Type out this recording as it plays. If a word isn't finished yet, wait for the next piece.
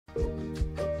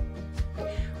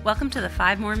Welcome to the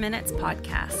 5 More Minutes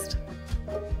podcast.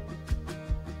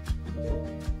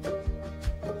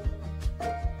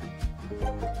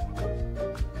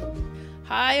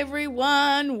 Hi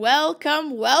everyone,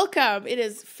 welcome. It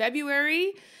is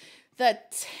February the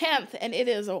 10th and it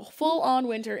is a full-on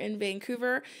winter in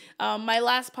Vancouver. My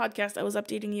last podcast, I was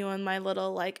updating you on my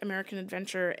little American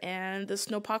adventure, and the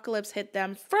snowpocalypse hit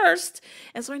them first,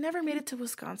 and so I never made it to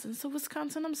Wisconsin. So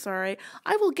Wisconsin, I'm sorry.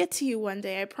 I will get to you one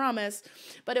day, I promise.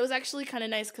 But it was actually kind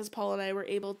of nice because Paul and I were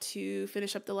able to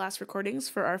finish up the last recordings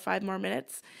for our 5 More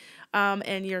Minutes.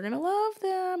 And you're going to love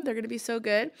them. They're going to be so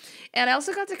good. And I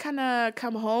also got to kind of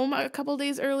come home a couple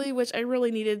days early, which I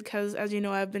really needed because, as you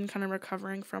know, I've been kind of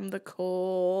recovering from the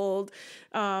cold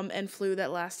and flu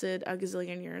that lasted a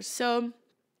gazillion years. So,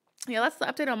 yeah, that's the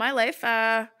update on my life.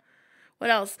 What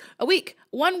else?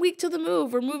 1 week to the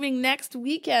move. We're moving next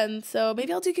weekend. So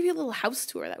maybe I'll give you a little house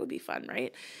tour. That would be fun,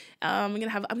 right? I'm gonna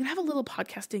have a little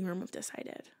podcasting room, I've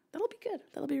decided. That'll be good.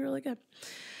 That'll be really good.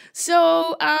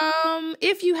 So,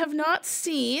 if you have not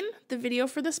seen the video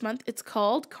for this month, it's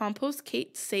called Compost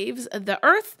Kate Saves the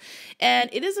Earth, and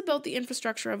it is about the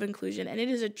infrastructure of inclusion, and it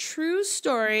is a true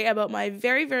story about my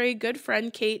very, very good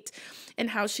friend Kate and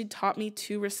how she taught me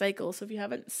to recycle. So if you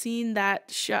haven't seen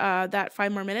that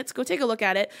 5 More Minutes, go take a look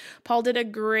at it. Paul did a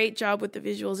great job with the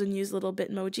visuals and used little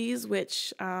bitmojis,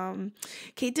 which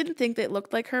Kate didn't think that it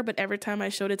looked like her, but every time I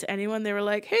showed it to anyone, they were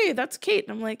like, "Hey, that's Kate."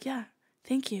 And I'm like, "Yeah,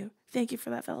 thank you. Thank you for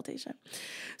that validation."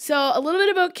 So a little bit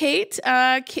about Kate.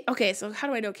 Okay, so how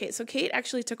do I know Kate? So Kate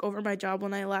actually took over my job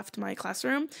when I left my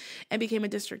classroom and became a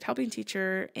district helping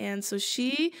teacher. And so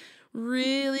she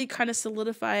really kind of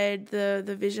solidified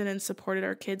the vision and supported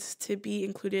our kids to be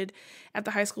included at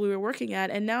the high school we were working at.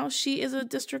 And now she is a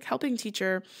district helping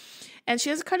teacher. And she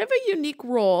has kind of a unique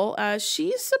role.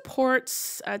 She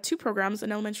supports 2 programs,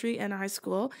 an elementary and a high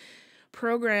school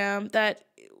program that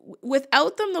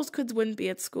without them, those kids wouldn't be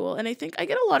at school. And I think I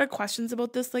get a lot of questions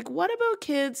about this. Like, what about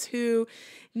kids who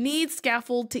need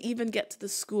scaffold to even get to the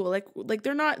school? Like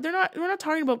we're not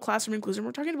talking about classroom inclusion.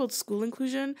 We're talking about school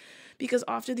inclusion, because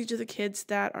often these are the kids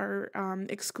that are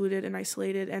excluded and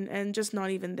isolated and just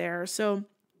not even there. So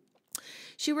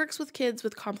she works with kids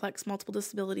with complex multiple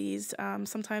disabilities,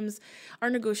 sometimes are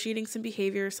negotiating some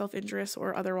behavior, self-interest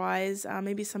or otherwise,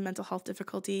 maybe some mental health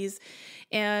difficulties.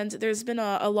 And there's been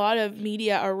a lot of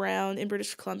media around in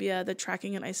British Columbia the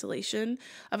tracking and isolation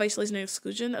and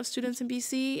exclusion of students in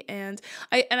BC. And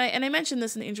I mentioned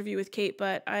this in the interview with Kate,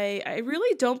 but I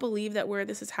really don't believe that where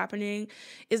this is happening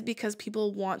is because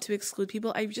people want to exclude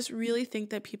people. I just really think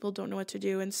that people don't know what to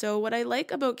do. And so what I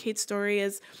like about Kate's story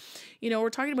is,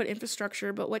 we're talking about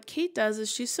infrastructure, but what Kate does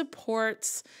is she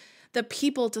supports the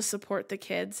people to support the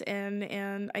kids.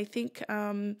 And I think,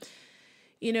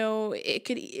 it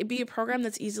could be a program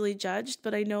that's easily judged,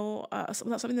 but I know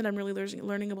something that I'm really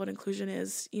learning about inclusion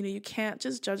is, you can't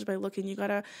just judge by looking. You got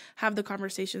to have the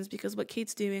conversations, because what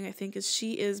Kate's doing, I think, is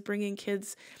she is bringing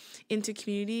kids into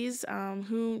communities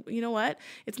who,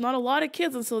 it's not a lot of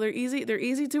kids, and so they're easy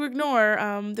to ignore.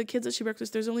 The kids that she works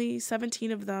with, there's only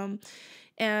 17 of them.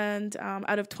 And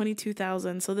out of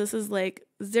 22,000. So this is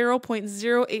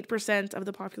 0.08% of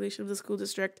the population of the school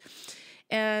district.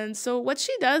 And so what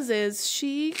she does is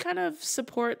she kind of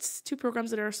supports 2 programs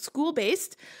that are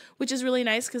school-based, which is really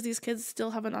nice because these kids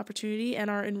still have an opportunity and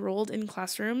are enrolled in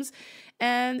classrooms.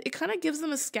 And it kind of gives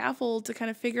them a scaffold to kind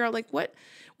of figure out what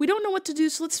we don't know what to do,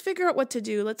 so let's figure out what to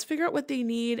do. Let's figure out what they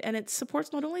need. And it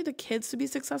supports not only the kids to be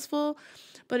successful,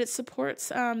 but it supports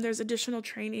there's additional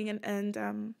training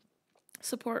and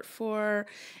support for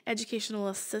educational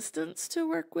assistants to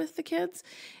work with the kids.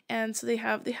 And so they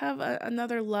have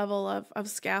another level of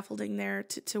scaffolding there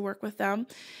to work with them.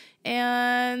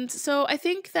 And so I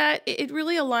think that it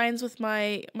really aligns with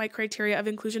my criteria of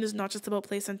inclusion is not just about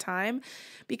place and time,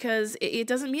 because it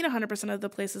doesn't mean 100% of the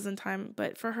places and time,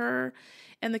 but for her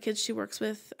and the kids she works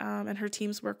with and her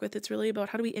teams work with, it's really about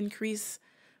how do we increase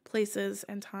places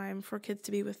and time for kids to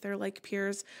be with their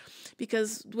peers,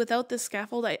 because without this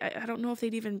scaffold, I don't know if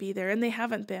they'd even be there, and they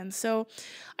haven't been. So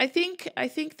I think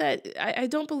that I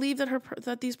don't believe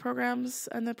that these programs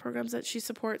and the programs that she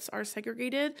supports are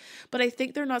segregated, but I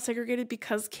think they're not segregated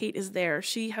because Kate is there.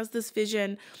 She has this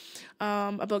vision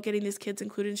about getting these kids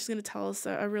included, and she's going to tell us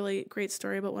a really great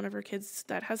story about one of her kids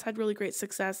that has had really great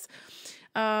success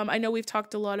I know we've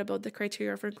talked a lot about the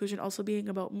criteria for inclusion also being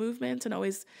about movement and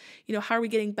always, how are we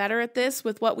getting better at this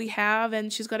with what we have?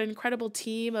 And she's got an incredible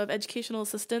team of educational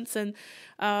assistants and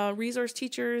resource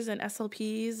teachers and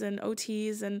SLPs and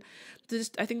OTs. And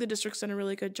I think the district's done a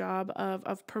really good job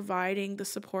of providing the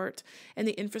support and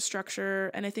the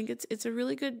infrastructure. And I think it's a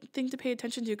really good thing to pay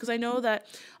attention to, because I know that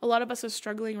a lot of us are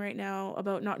struggling right now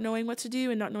about not knowing what to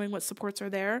do and not knowing what supports are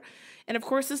there. And of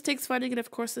course, this takes funding, and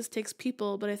of course, this takes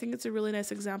people. But I think it's a really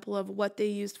nice example of what they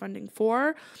used funding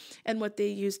for and what they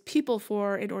used people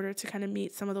for in order to kind of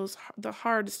meet some of the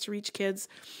hardest to reach kids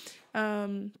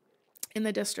in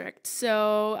the district.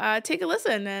 So take a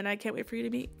listen, and I can't wait for you to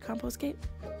meet Compost Kate.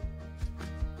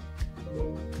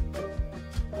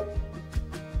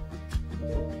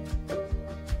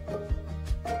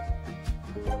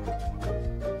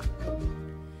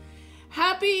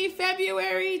 Happy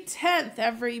February 10th,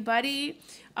 everybody.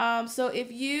 So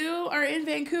if you are in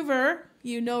Vancouver,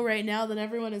 you know right now that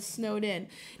everyone is snowed in.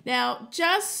 Now,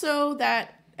 just so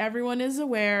that everyone is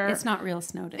aware, It's not real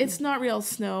snowed in. it's not real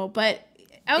snow, but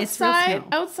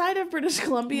outside of British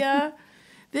Columbia,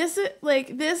 this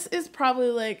is probably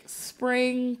like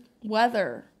spring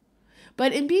weather.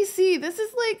 But in BC, this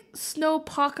is like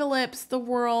snowpocalypse. The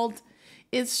world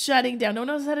is shutting down. No one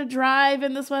knows how to drive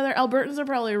in this weather. Albertans are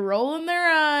probably rolling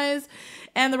their eyes.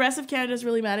 And the rest of Canada is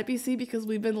really mad at BC because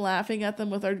we've been laughing at them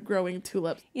with our growing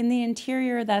tulips. In the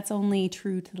interior, that's only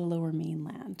true to the Lower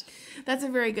Mainland. That's a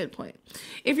very good point.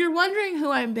 If you're wondering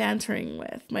who I'm bantering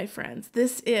with, my friends,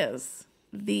 this is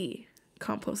the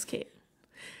Compost Kate.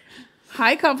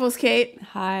 Hi, Compost Kate.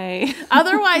 Hi.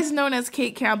 Otherwise known as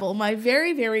Kate Campbell, my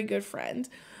very, very good friend.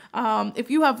 If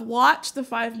you have watched the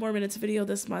 5 More Minutes video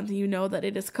this month, you know that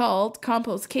it is called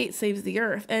Compost Kate Saves the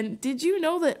Earth. And did you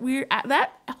know that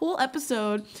that whole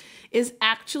episode is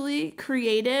actually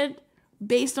created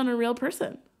based on a real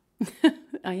person?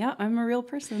 Yeah, I'm a real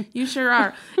person. You sure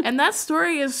are. And that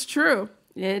story is true.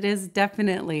 It is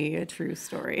definitely a true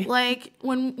story. Like,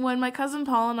 when my cousin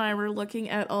Paul and I were looking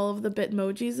at all of the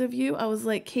Bitmojis of you, I was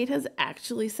like, Kate has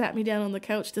actually sat me down on the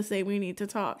couch to say we need to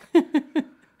talk.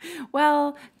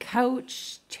 Well,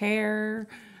 couch, chair,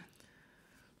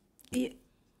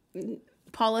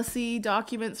 policy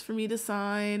documents for me to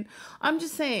sign. I'm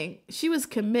just saying, she was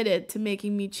committed to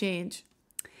making me change.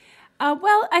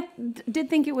 Well, I did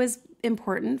think it was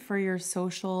important for your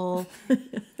social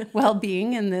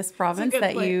well-being in this province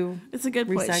that point. you It's a good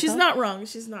point. recycle. She's not wrong.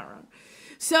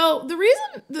 So the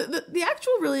reason, the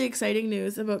actual really exciting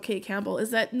news about Kate Campbell is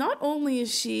that not only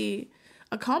is she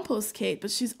a Compost Kate, but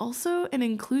she's also an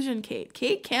inclusion Kate.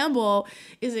 Kate Campbell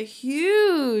is a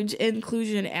huge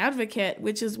inclusion advocate,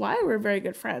 which is why we're very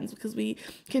good friends, because we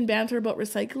can banter about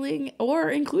recycling or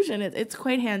inclusion. It's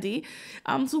quite handy.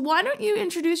 So why don't you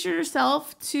introduce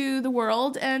yourself to the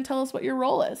world and tell us what your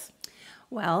role is?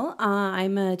 Well,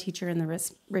 I'm a teacher in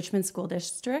the Richmond School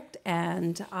District,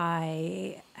 and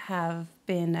I have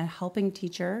been a helping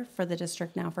teacher for the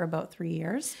district now for about 3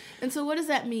 years. And so what does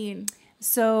that mean?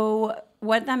 So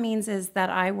what that means is that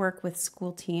I work with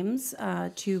school teams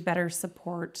to better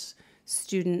support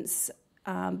students,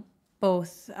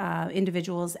 both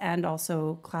individuals and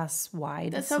also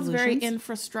class-wide That sounds solutions. very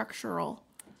infrastructural.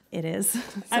 It is.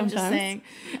 I'm just saying.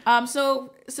 So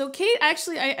Kate,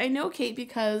 actually, I know Kate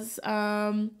because,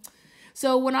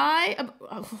 so when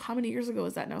how many years ago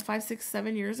was that now? 5, 6,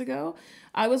 7 years ago,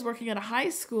 I was working at a high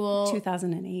school.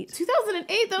 2008.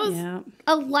 2008, that was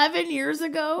 11 years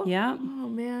ago? Yeah. Oh,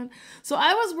 man. So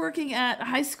I was working at a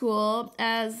high school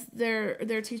as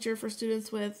their teacher for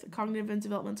students with cognitive and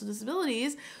developmental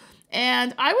disabilities,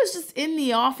 and I was just in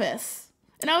the office.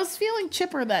 And I was feeling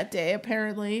chipper that day,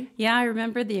 apparently. Yeah, I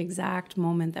remember the exact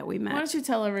moment that we met. Why don't you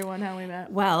tell everyone how we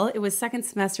met? Well, it was second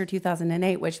semester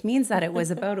 2008, which means that it was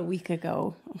about a week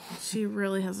ago. She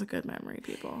really has a good memory,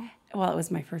 people. Well, it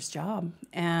was my first job,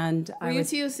 and Were you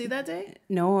TOC that day?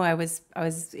 No, I was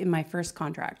in my first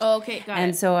contract. Oh, okay, got it.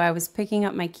 And so I was picking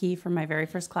up my key from my very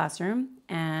first classroom,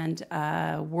 and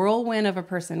a whirlwind of a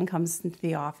person comes into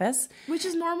the office. Which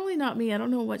is normally not me. I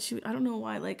don't know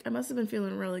why. Like, I must have been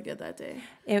feeling really good that day.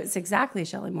 It was exactly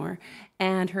Shelley Moore,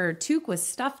 and her toque was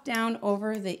stuffed down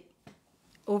over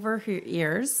her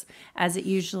ears, as it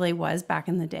usually was back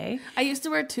in the day. I used to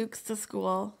wear toques to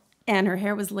school. And her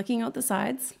hair was looking out the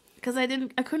sides. Because I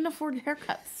couldn't afford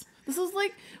haircuts. This was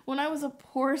like when I was a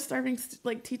poor, starving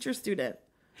teacher student.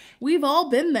 We've all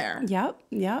been there. Yep.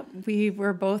 We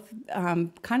were both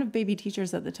kind of baby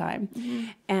teachers at the time. Mm-hmm.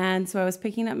 And so I was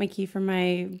picking up my key from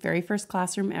my very first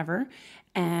classroom ever.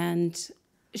 And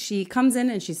she comes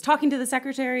in and she's talking to the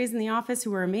secretaries in the office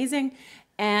who were amazing.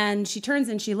 And she turns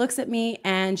and she looks at me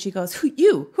and she goes, Who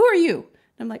are you?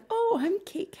 And I'm like, oh, I'm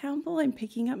Kate Campbell. I'm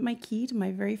picking up my key to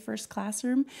my very first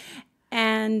classroom.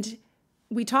 And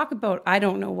we talk about, I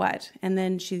don't know what. And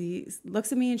then she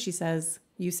looks at me and she says,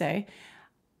 you say,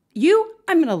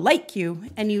 I'm going to like you.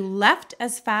 And you left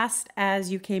as fast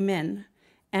as you came in.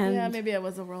 And yeah, maybe I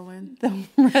was a whirlwind. The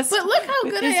rest but look how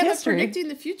good I am history. at predicting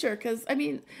the future. Because, I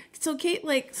mean, so Kate,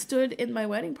 like, stood in my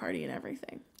wedding party and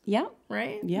everything. Yeah.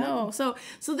 Right? Yeah. No. So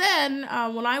then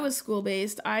when I was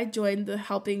school-based, I joined the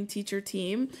helping teacher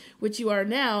team, which you are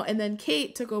now. And then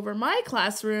Kate took over my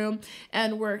classroom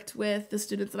and worked with the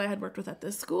students that I had worked with at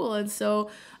this school. And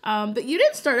so, but you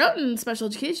didn't start out in special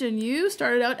education. You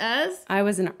started out as... I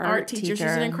was an art teacher. She's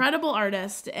an incredible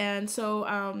artist. And so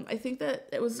I think that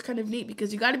it was kind of neat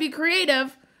because you got to be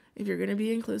creative if you're going to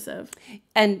be inclusive.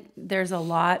 And there's a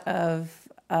lot of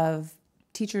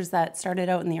teachers that started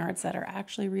out in the arts that are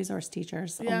actually resource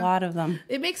teachers. Yeah. A lot of them.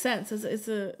 It makes sense. It's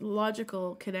a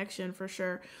logical connection for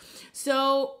sure.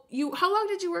 So how long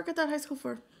did you work at that high school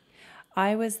for?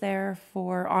 I was there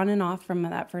for on and off from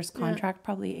that first contract,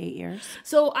 probably 8 years.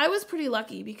 So I was pretty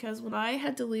lucky because when I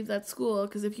had to leave that school,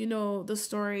 because if you know the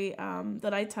story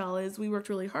that I tell is we worked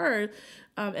really hard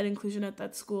at inclusion at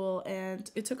that school,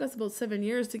 and it took us about 7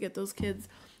 years to get those kids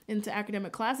into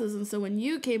academic classes. And so when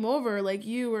you came over, like,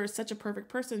 you were such a perfect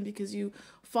person because you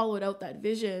followed out that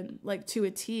vision like to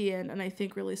a T, and I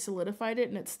think really solidified it,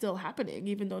 and it's still happening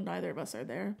even though neither of us are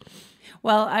there.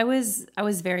 Well, I was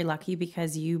very lucky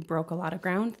because you broke a lot of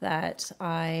ground that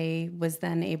I was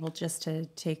then able just to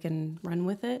take and run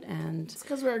with it. And it's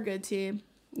because we're a good team.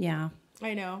 Yeah.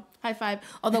 I know. High five.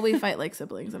 Although we fight like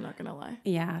siblings, I'm not going to lie.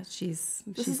 Yeah, she's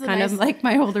kind of like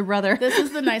my older brother. This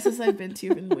is the nicest I've been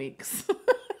to in weeks.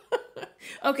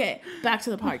 Okay, back to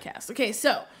the podcast. Okay,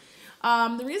 so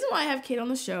the reason why I have Kate on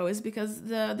the show is because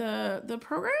the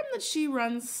program that she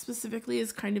runs specifically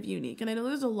is kind of unique. And I know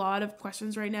there's a lot of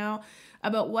questions right now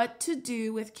about what to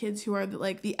do with kids who are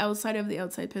like the outside of the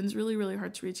outside pins, really, really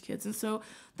hard to reach kids. And so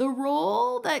the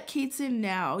role that Kate's in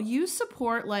now, you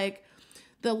support like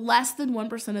the less than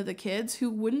 1% of the kids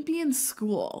who wouldn't be in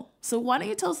school. So why don't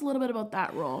you tell us a little bit about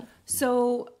that role?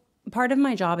 So part of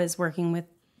my job is working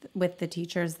with the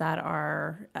teachers that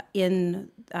are in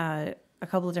a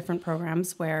couple of different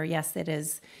programs where, yes, it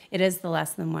is the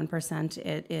less than 1%.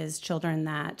 It is children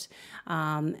that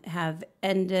have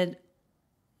ended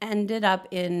up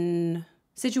in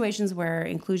situations where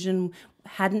inclusion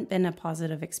hadn't been a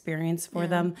positive experience for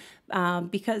them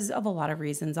because of a lot of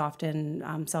reasons,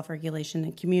 often self-regulation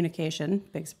and communication,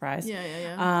 big surprise,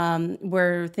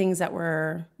 were things that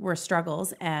were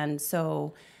struggles. And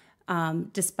so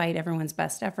despite everyone's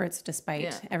best efforts,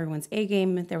 despite everyone's A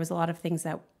game, there was a lot of things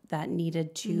that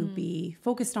needed to be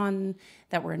focused on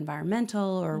that were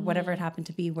environmental or whatever it happened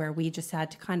to be, where we just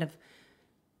had to kind of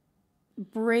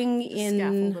bring in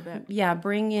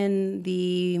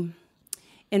the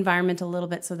environment a little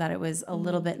bit so that it was a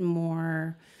little bit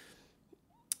more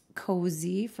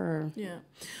cozy for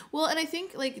well, and I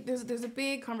think like there's a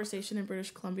big conversation in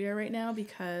British Columbia right now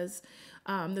because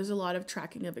there's a lot of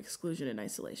tracking of exclusion and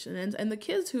isolation, and the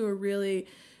kids who are really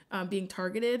being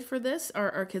targeted for this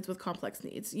are kids with complex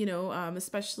needs,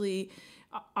 especially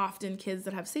often kids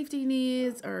that have safety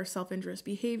needs or self-injurious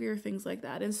behavior, things like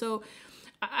that. And so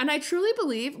and I truly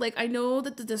believe, like, I know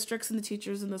that the districts and the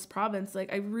teachers in this province,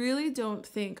 like, I really don't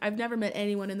think, I've never met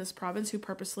anyone in this province who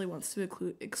purposely wants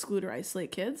to exclude or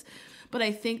isolate kids. But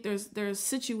I think there's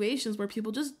situations where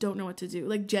people just don't know what to do.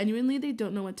 Like, genuinely, they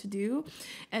don't know what to do,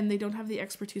 and they don't have the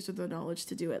expertise or the knowledge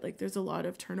to do it. Like, there's a lot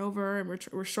of turnover, and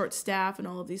we're short staffed and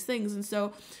all of these things. And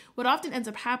so what often ends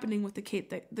up happening with the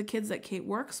kids that Kate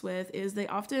works with is they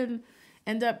often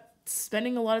end up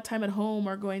spending a lot of time at home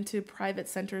or going to private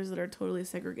centers that are totally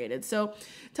segregated. So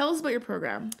tell us about your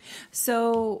program.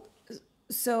 So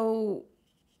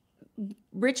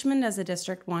Richmond as a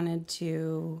district wanted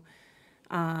to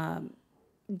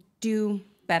do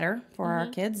better for our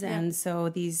kids. And so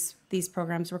these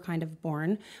programs were kind of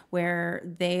born where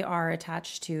they are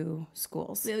attached to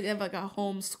schools. They have like a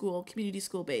home school, community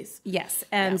school base. Yes.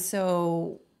 And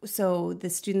so the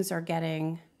students are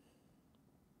getting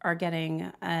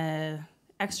a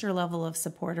extra level of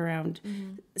support around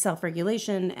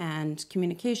self-regulation and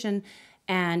communication.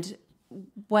 And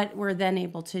what we're then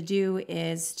able to do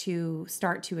is to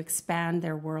start to expand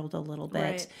their world a little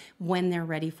bit when they're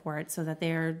ready for it, so that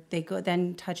they go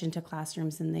then touch into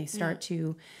classrooms and they start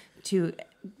to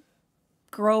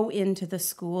grow into the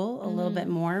school a little bit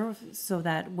more so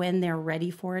that when they're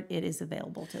ready for it, it is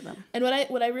available to them. And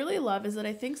what I really love is that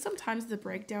I think sometimes the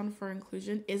breakdown for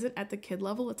inclusion isn't at the kid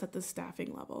level, it's at the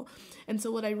staffing level. And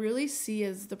so what I really see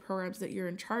is the programs that you're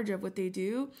in charge of, what they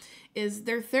do is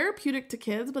they're therapeutic to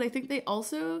kids, but I think they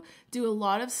also do a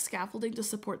lot of scaffolding to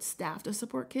support staff, to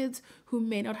support kids who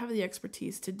may not have the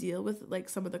expertise to deal with like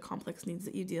some of the complex needs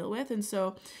that you deal with. And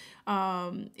so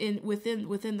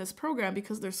within this program,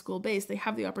 because they're school-based, they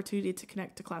have the opportunity to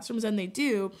connect to classrooms, and they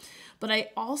do. But I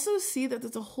also see that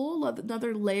there's a whole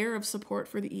another layer of support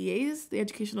for the EAs, the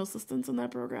educational assistants in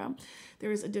that program.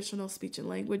 There is additional speech and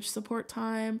language support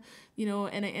time,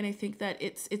 and I think that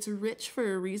it's rich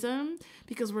for a reason,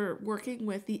 because we're working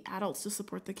with the adults to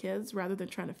support the kids rather than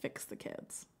trying to fix the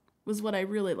kids, was what I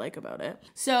really like about it.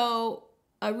 So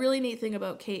a really neat thing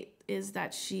about Kate is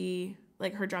that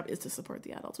her job is to support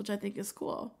the adults, which I think is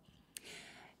cool.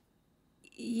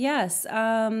 Yes.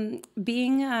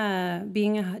 Being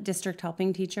a district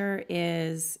helping teacher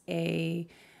is a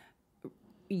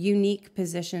unique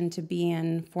position to be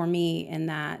in for me in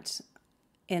that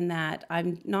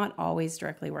I'm not always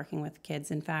directly working with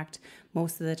kids. In fact,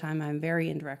 most of the time I'm very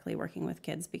indirectly working with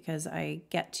kids, because I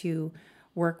get to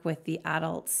work with the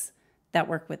adults that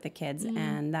work with the kids,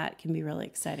 and that can be really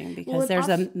exciting, because there's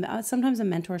sometimes a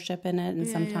mentorship in it, and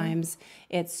sometimes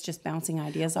it's just bouncing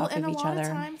ideas off of each other. And a lot of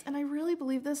times, and I really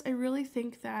believe this, I really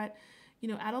think that,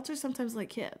 adults are sometimes like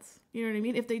kids. You know what I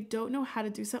mean? If they don't know how to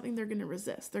do something, they're going to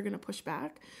resist. They're going to push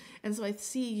back. And so I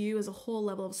see you as a whole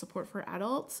level of support for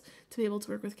adults to be able to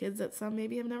work with kids that some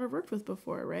maybe have never worked with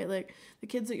before, right? Like the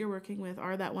kids that you're working with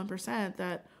are that 1%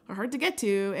 that are hard to get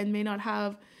to and may not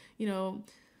have,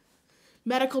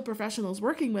 medical professionals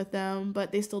working with them,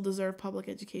 but they still deserve public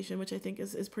education, which I think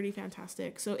is pretty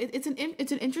fantastic. So it's an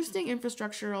interesting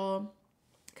infrastructural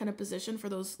kind of position for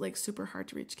those like super hard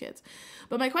to reach kids.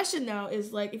 But my question now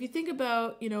is, like, if you think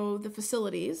about, the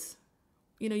facilities,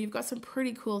 you've got some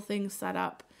pretty cool things set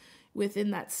up within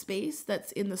that space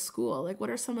that's in the school. Like what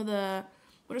does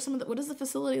the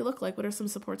facility look like? What are some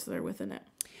supports that are within it?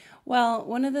 Well,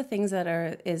 one of the things that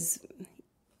is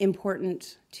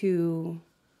important to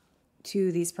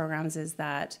these programs is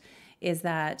that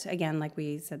again, like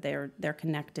we said, they're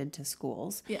connected to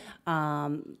schools. Yeah.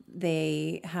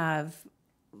 They have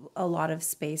a lot of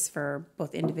space for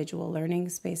both individual learning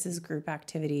spaces, group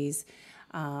activities.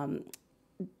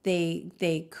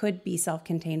 They could be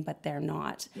self-contained, but they're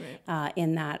not. Right.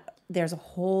 In that there's a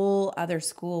whole other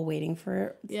school waiting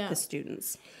for the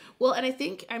students. Well, and I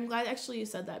think I'm glad actually you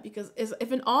said that, because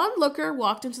if an onlooker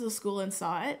walked into the school and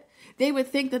saw it, they would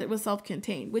think that it was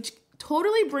self-contained, which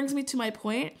totally brings me to my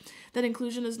point that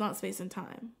inclusion is not space and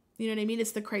time. You know what I mean?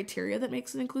 It's the criteria that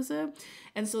makes it inclusive.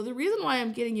 And so the reason why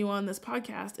I'm getting you on this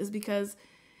podcast is because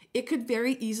it could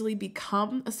very easily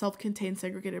become a self-contained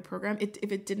segregated program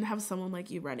if it didn't have someone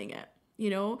like you running it.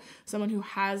 Someone who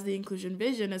has the inclusion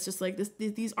vision. It's just like this.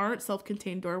 These aren't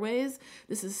self-contained doorways.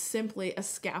 This is simply a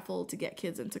scaffold to get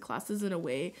kids into classes in a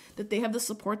way that they have the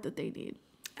support that they need.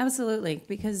 Absolutely,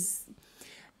 because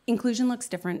inclusion looks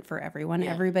different for everyone.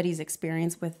 Yeah. Everybody's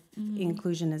experience with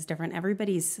inclusion is different.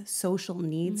 Everybody's social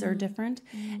needs are different.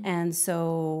 And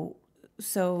so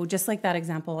just like that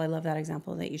example, I love that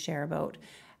example that you share about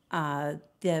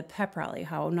the pep rally,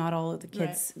 how not all of the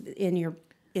kids in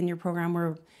your program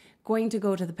were going to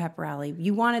go to the pep rally.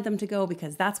 You wanted them to go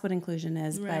because that's what inclusion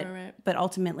is, but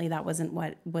ultimately that wasn't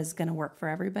what was going to work for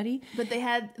everybody. But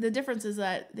the difference is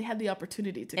that they had the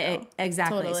opportunity to go.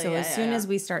 Exactly. Totally. So as soon as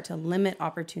we start to limit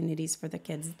opportunities for the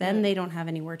kids, then they don't have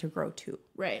anywhere to grow to.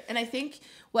 Right. And I think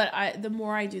the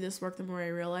more I do this work, the more I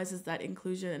realize is that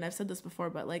inclusion, and I've said this before,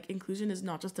 but like inclusion is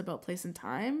not just about place and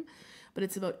time, but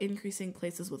it's about increasing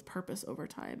places with purpose over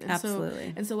time. And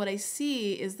Absolutely. So what I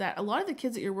see is that a lot of the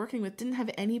kids that you're working with didn't have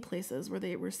any places where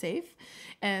they were safe.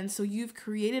 And so you've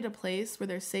created a place where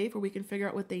they're safe, where we can figure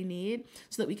out what they need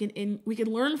so that we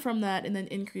can learn from that and then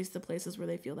increase the places where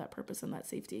they feel that purpose and that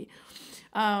safety.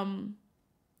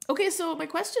 Okay, so my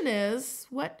question is,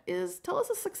 tell us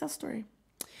a success story.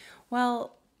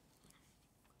 Well,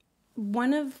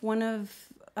 one of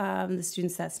the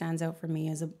students that stands out for me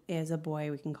is a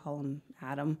boy, we can call him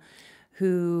Adam,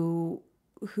 who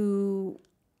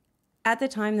at the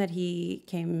time that he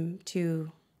came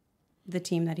to the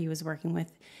team that he was working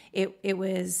with, it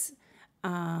was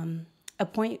a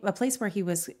place where he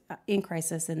was in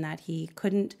crisis, in that he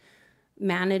couldn't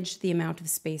manage the amount of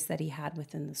space that he had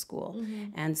within the school.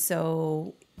 And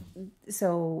so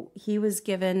he was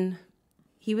given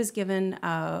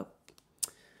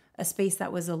a space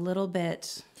that was a little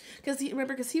bit. Because he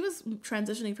was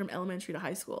transitioning from elementary to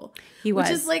high school. He was.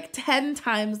 Which is like 10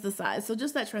 times the size. So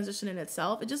just that transition in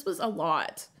itself, it just was a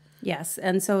lot. Yes.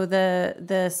 And so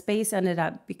the space ended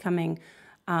up becoming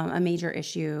a major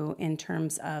issue in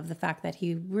terms of the fact that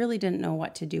he really didn't know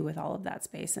what to do with all of that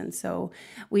space. And so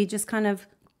we just kind of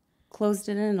closed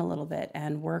it in a little bit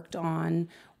and worked on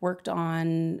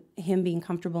him being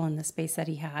comfortable in the space that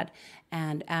he had.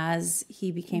 And as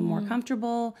he became more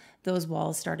comfortable, those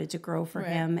walls started to grow for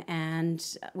him. And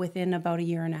within about a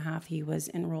year and a half, he was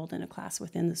enrolled in a class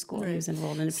within the school. He was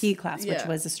enrolled in a PE class, which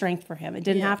was a strength for him. It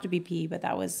didn't have to be PE, but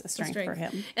that was a strength for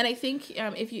him. And I think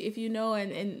if you know,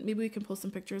 and maybe we can post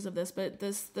some pictures of this, but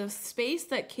the space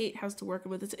that Kate has to work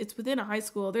with, it's within a high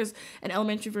school. There's an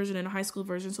elementary version and a high school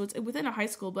version. So it's within a high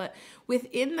school, but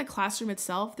within the classroom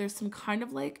itself, there's some kind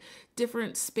of like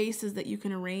different spaces that you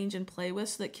can arrange and play with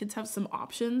so that kids have some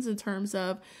options in terms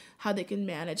of how they can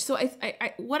manage. So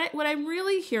what I'm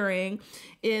really hearing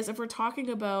is, if we're talking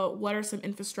about what are some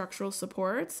infrastructural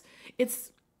supports,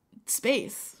 it's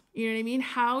space. You know what I mean?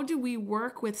 How do we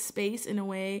work with space in a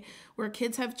way where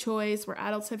kids have choice, where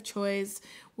adults have choice,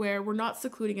 where we're not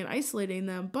secluding and isolating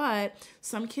them, but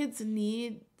some kids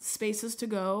need spaces to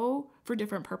go for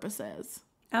different purposes.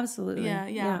 Absolutely.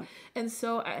 Yeah. And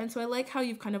so I like how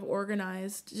you've kind of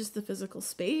organized just the physical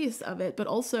space of it, but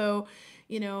also,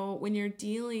 you know, when you're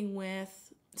dealing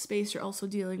with space, you're also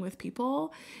dealing with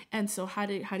people. And so how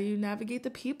do you navigate the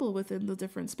people within the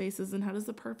different spaces, and how does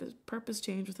the purpose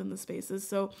change within the spaces?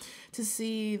 So to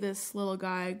see this little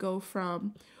guy go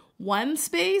from one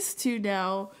space to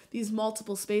now these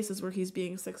multiple spaces where he's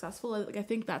being successful, I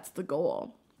think that's the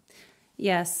goal.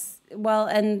 Yes. Well,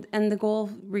 and the goal,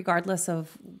 regardless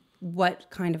of what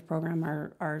kind of program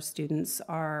our students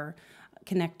are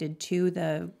connected to,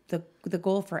 the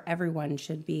goal for everyone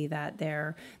should be that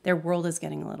their world is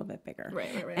getting a little bit bigger.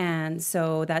 Right. And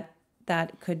so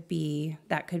that could be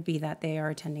that they are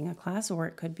attending a class, or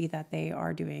it could be that they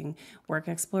are doing work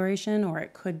exploration, or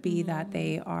it could be that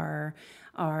they are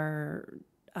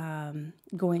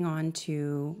going on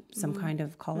to some kind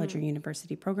of college or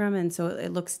university program. And so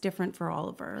it looks different for all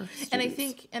of our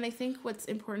students. And I think what's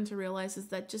important to realize is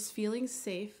that just feeling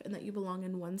safe and that you belong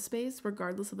in one space,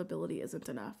 regardless of ability, isn't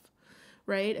enough.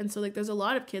 Right? And so like there's a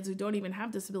lot of kids who don't even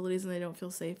have disabilities and they don't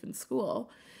feel safe in school.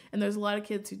 And there's a lot of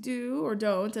kids who do or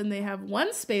don't, and they have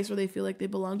one space where they feel like they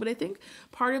belong. But I think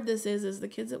part of this is the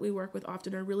kids that we work with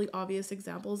often are really obvious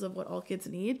examples of what all kids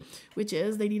need, which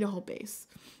is they need a home base.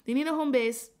 They need a home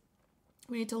base.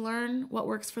 We need to learn what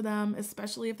works for them,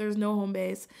 especially if there's no home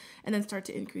base, and then start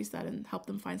to increase that and help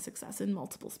them find success in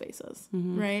multiple spaces,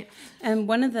 right? And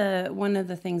one of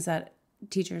the things that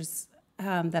teachers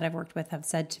that I've worked with have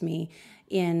said to me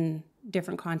in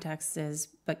different contexts is,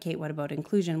 but Kate, what about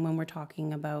inclusion? When we're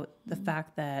talking about the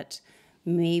fact that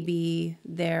maybe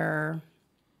their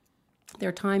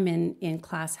time in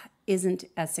class isn't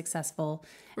as successful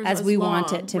as we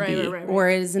want it to be, or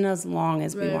it isn't as long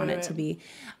as we want it to be.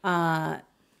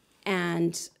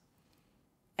 And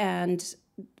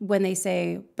when they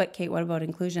say, but Kate, what about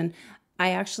inclusion?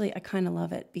 I kind of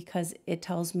love it, because it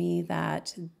tells me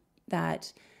that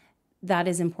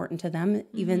is important to them,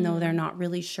 even though they're not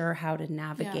really sure how to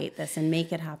navigate this and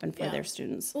make it happen for their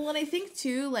students. Well, and I think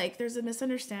too, like there's a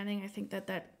misunderstanding. I think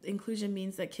that inclusion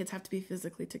means that kids have to be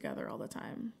physically together all the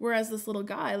time. Whereas this little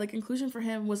guy, like inclusion for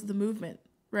him was the movement,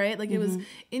 right? Like it was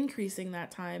increasing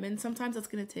that time. And sometimes that's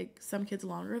going to take some kids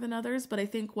longer than others. But I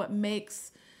think what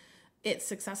makes it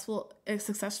a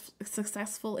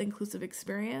successful inclusive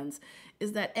experience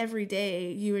is that every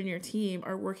day you and your team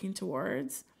are working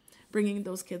towards bringing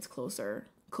those kids closer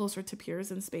to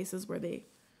peers in spaces where they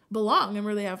belong and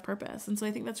where they have purpose. And so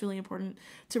I think that's really important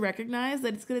to recognize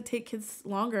that it's going to take kids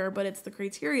longer, but it's the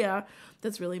criteria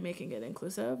that's really making it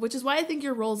inclusive, which is why I think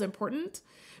your role is important,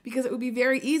 because it would be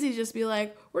very easy to just be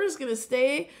like, we're just going to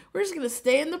stay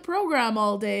in the program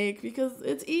all day because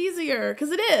it's easier,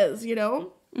 because it is, you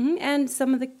know? And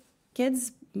some of the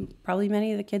kids, probably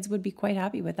many of the kids, would be quite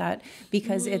happy with that,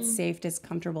 because it's safe, it's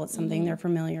comfortable, it's something they're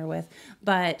familiar with.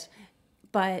 But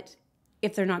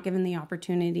if they're not given the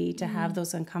opportunity to have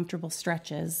those uncomfortable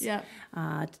stretches,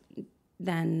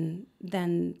 then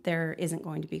there isn't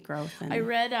going to be growth. And I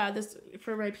read this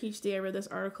for my PhD. I read this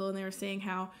article, and they were saying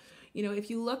how, you know, if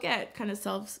you look at kind of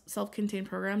self-contained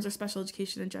programs or special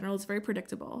education in general, it's very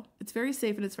predictable. It's very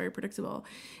safe and it's very predictable.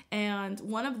 And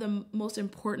one of the most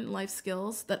important life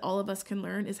skills that all of us can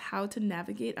learn is how to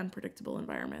navigate unpredictable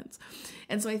environments.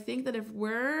 And so I think that if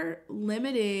we're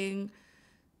limiting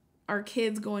our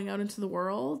kids going out into the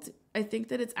world I think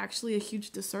that it's actually a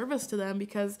huge disservice to them,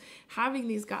 because having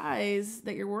these guys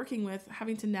that you're working with,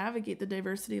 having to navigate the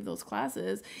diversity of those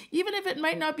classes, even if it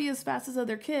might not be as fast as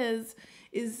other kids,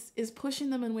 is pushing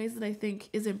them in ways that I think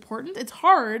is important. It's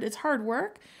hard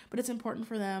work, but it's important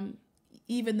for them,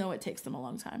 even though it takes them a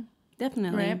long time.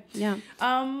 Definitely. Right? Yeah.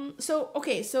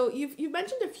 So you've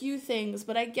mentioned a few things,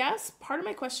 but I guess part of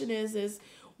my question is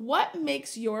what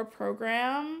makes your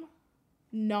program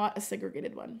not a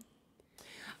segregated one?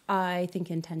 I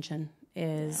think intention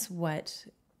is what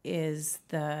is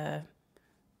the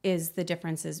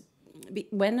difference. Is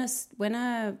when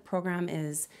a program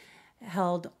is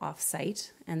held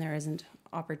off-site and there isn't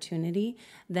opportunity,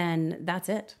 then that's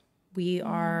it. We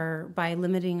are, by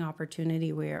limiting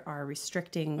opportunity, we are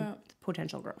restricting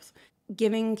potential growth.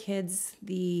 Giving kids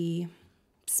the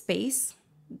space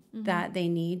that they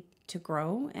need to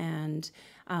grow and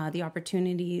the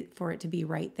opportunity for it to be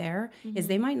right there is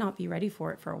they might not be ready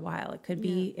for it for a while. It could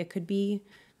be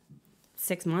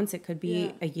 6 months, it could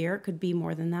be a year, it could be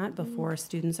more than that before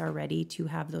students are ready to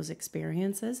have those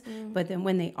experiences. But then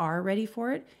when they are ready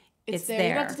for it, it's there. You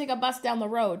don't have to take a bus down the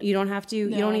road. You don't have to.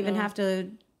 You don't even have to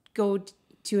go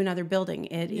to another building.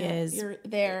 You're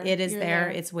there. It is there.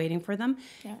 It's waiting for them.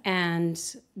 Yeah. And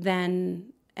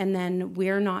then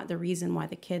we're not the reason why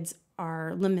the kids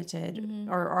are limited,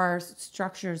 or our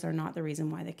structures are not the reason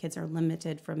why the kids are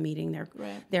limited from meeting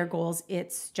their goals.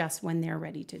 It's just when they're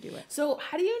ready to do it. So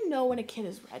how do you know when a kid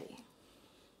is ready?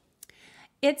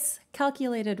 It's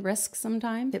calculated risk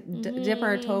sometimes. Dip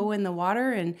our toe in the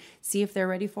water and see if they're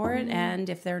ready for it. And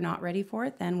if they're not ready for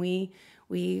it, then we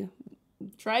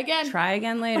try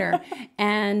again later.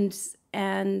 and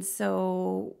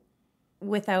so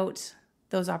without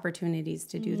those opportunities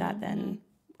to do that, then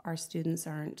our students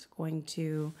aren't going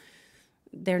to,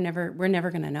 we're never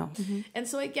going to know. And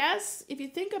so I guess if you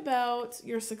think about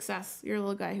your success, you're a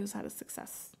little guy who's had a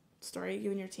success story, you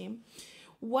and your team,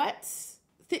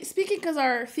 speaking, because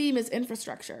our theme is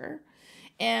infrastructure,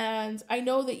 and I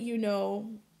know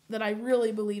that I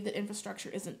really believe that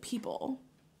infrastructure isn't people.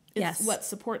 It's what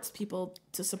supports people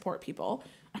to support people.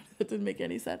 That didn't make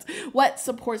any sense. What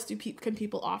supports can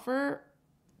people offer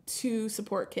to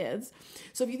support kids?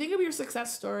 So if you think of your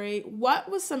success story, what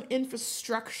was some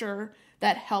infrastructure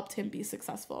that helped him be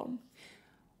successful?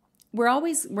 We're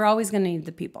always going to need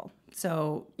the people.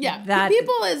 So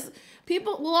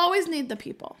people will always need the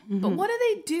people. But what do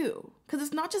they do? Because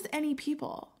it's not just any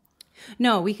people.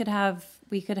 No, we could have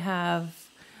you could have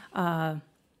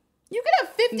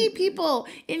 50 people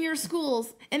in your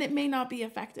schools and it may not be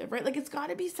effective, right? Like, it's got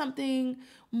to be something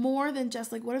more than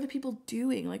just like, what are the people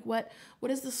doing? Like, what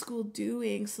is the school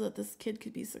doing so that this kid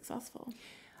could be successful?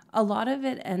 A lot of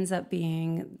it ends up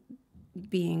being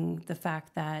the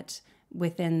fact that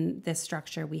within this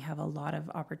structure, we have a lot of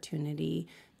opportunity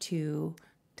to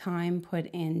time put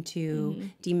into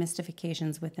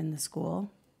demystifications within the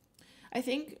school. I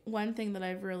think one thing that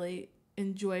I've really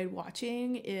enjoyed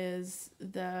watching is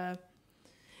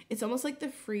it's almost like the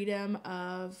freedom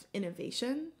of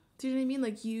innovation. Do you know what I mean?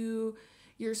 Like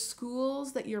your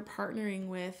schools that you're partnering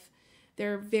with,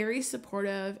 they're very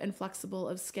supportive and flexible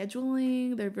of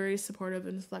scheduling. They're very supportive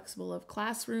and flexible of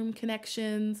classroom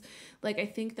connections. Like, I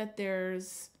think that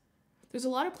there's a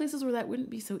lot of places where that wouldn't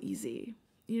be so easy.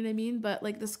 You know what I mean? But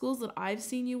like the schools that I've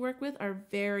seen you work with are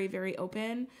very, very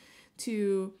open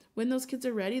to when those kids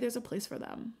are ready, there's a place for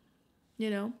them. You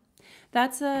know?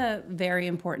 That's a very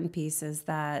important piece is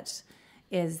that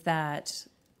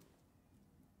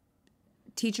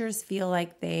teachers feel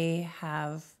like they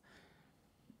have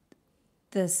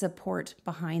the support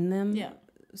behind them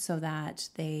so that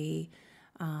they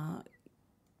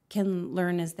can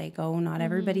learn as they go. Not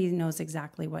everybody knows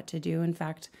exactly what to do. In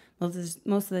fact, most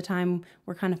of the time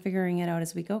we're kind of figuring it out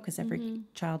as we go because every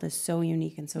child is so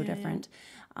unique and so different.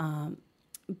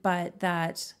 But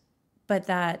that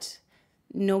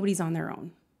nobody's on their own.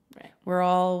 Right. We're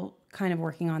all kind of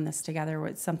working on this together.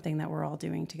 It's something that we're all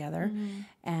doing together.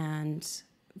 And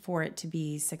for it to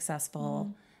be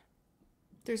successful,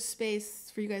 there's space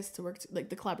for you guys to work. Like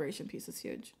the collaboration piece is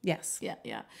huge. Yes.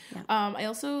 Yeah. I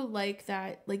also like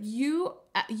that, like you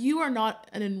are not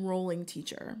an enrolling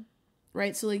teacher,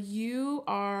 right? So like you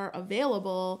are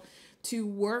available to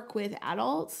work with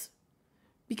adults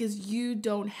because you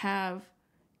don't have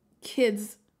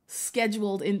kids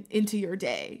scheduled into your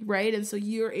day, right? And so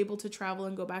you're able to travel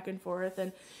and go back and forth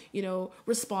and,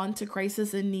 respond to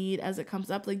crisis and need as it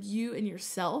comes up. Like you and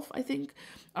yourself, I think,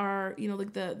 are,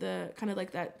 like the kind of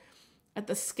like that at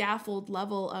the scaffold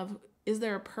level of, is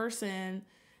there a person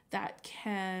that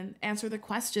can answer the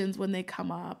questions when they come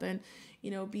up? And,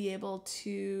 be able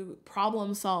to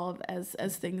problem solve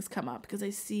as things come up, because I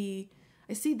see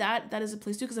that is a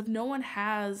place too, because if no one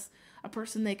has a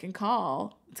person they can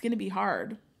call, it's going to be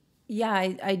hard. Yeah,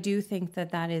 I do think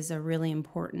that is a really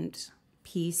important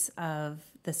piece of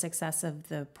the success of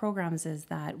the programs, is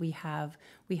that we have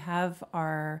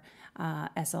our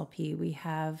SLP, we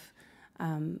have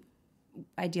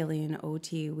ideally an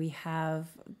OT, we have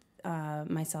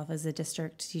myself as a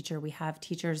district teacher, we have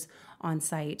teachers on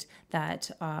site that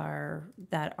are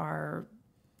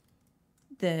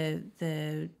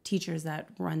the teachers that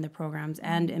run the programs,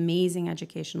 and amazing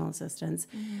educational assistants.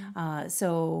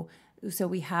 So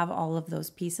we have all of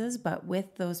those pieces, but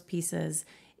with those pieces,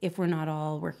 if we're not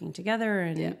all working together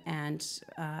and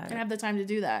have the time to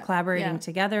do that, collaborating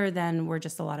together, then we're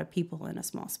just a lot of people in a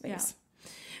small space. Yeah.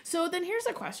 So then here's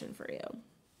a question for you.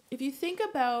 If you think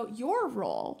about your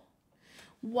role,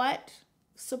 what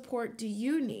support do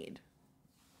you need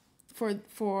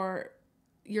for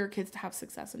your kids to have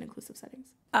success in inclusive settings?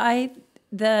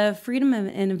 The freedom of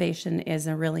innovation is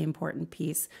a really important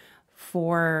piece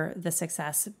for the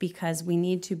success, because we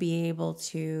need to be able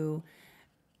to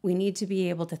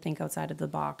think outside of the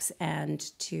box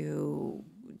and to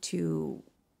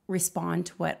respond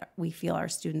to what we feel our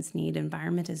students need.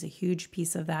 Environment is a huge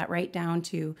piece of that, right down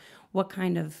to what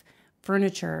kind of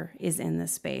furniture is in the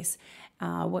space,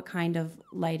 what kind of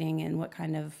lighting and what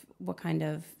kind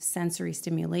of sensory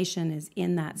stimulation is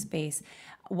in that space,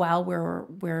 while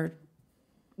we're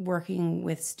working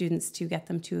with students to get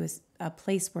them to a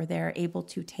place where they're able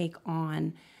to take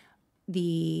on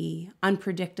the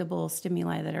unpredictable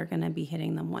stimuli that are going to be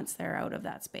hitting them once they're out of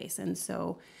that space. And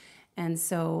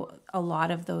so a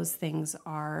lot of those things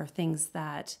are things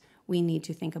that we need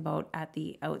to think about at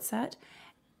the outset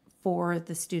for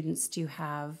the students to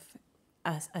have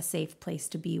a safe place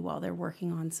to be while they're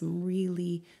working on some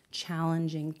really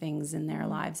challenging things in their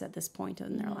lives at this point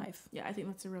in their life. Yeah, I think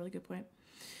that's a really good point.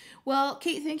 Well,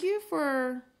 Kate, thank you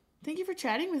for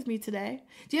chatting with me today.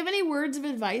 Do you have any words of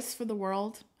advice for the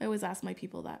world? I always ask my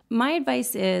people that. My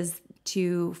advice is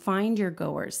to find your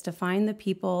goers, to find the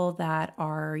people that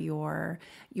are your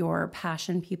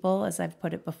passion people. As I've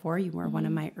put it before, you were one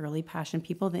of my early passion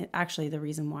people. Actually, the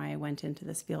reason why I went into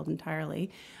this field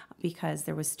entirely, because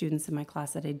there was students in my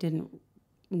class that I didn't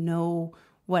know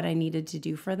what I needed to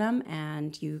do for them,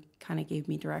 and you kind of gave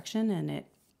me direction, and it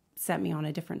set me on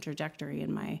a different trajectory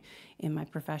in my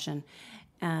profession.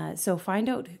 So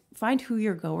find who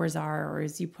your goers are, or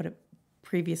as you put it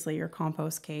previously, your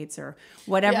Compost Kates, or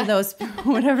whatever those Go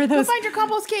find your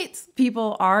Compost Kates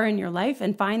people are in your life,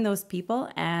 and find those people,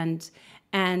 and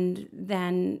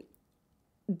then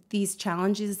these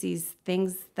challenges, these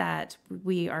things that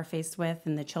we are faced with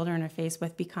and the children are faced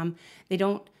with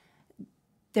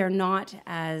they're not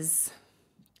as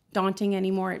daunting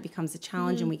anymore. It becomes a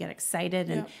challenge, and we get excited,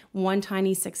 and one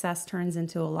tiny success turns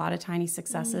into a lot of tiny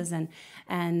successes,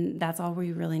 and that's all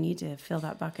we really need to fill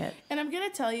that bucket. And I'm gonna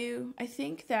tell you, I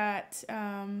think that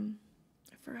I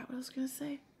forgot what I was gonna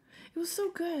say. It was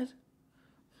so good.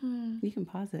 You can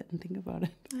pause it and think about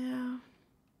it. Yeah.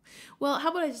 Well,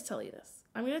 how about I just tell you this?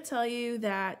 I'm gonna tell you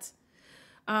that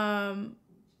oh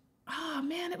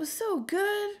man, it was so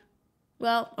good.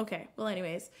 Well, okay. Well,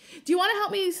 anyways, do you want to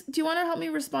help me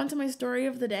respond to my story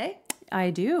of the day?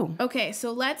 I do. Okay,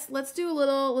 so let's do a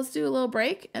little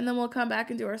break, and then we'll come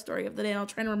back and do our story of the day, and I'll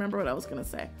try and remember what I was going to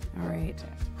say. All right.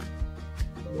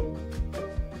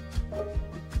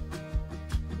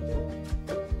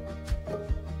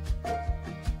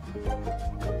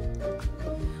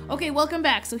 Okay, welcome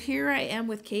back. So here I am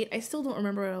with Kate. I still don't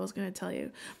remember what I was going to tell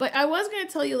you. But I was going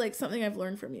to tell you like something I've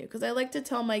learned from you, because I like to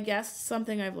tell my guests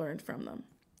something I've learned from them.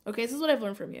 Okay, this is what I've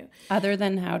learned from you. Other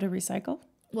than how to recycle?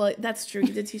 Well, that's true.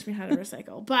 You did teach me how to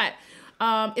recycle. But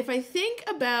if I think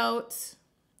about,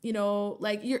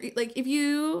 if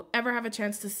you ever have a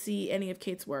chance to see any of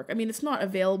Kate's work, I mean, it's not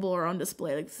available or on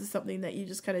display. Like, this is something that you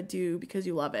just kind of do because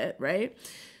you love it, right?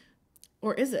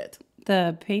 Or is it?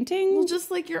 The painting? Well, just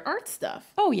like your art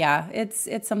stuff. Oh yeah, it's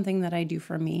something that I do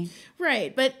for me.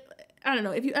 Right, but I don't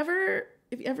know, if you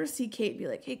ever see Kate, be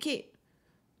like, "Hey Kate,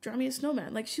 draw me a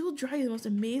snowman." Like, she will draw you the most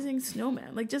amazing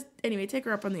snowman. Like, just anyway, take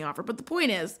her up on the offer. But the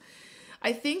point is,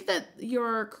 I think that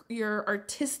your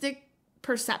artistic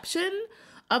perception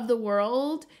of the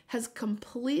world has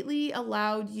completely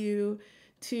allowed you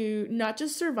to not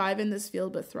just survive in this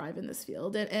field, but thrive in this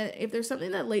field. And if there's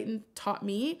something that Leighton taught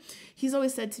me, he's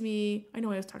always said to me, I know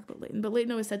I always talk about Leighton, but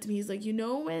Leighton always said to me, he's like,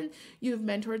 when you've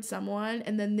mentored someone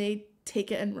and then they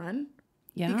take it and run,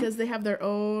 because they have their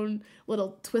own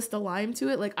little twist of lime to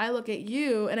it. Like, I look at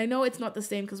you, and I know it's not the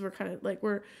same, because we're kind of like,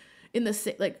 we're in the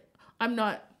same, like, I'm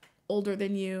not older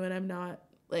than you and I'm not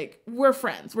like, we're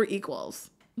friends, we're equals.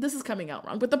 This is coming out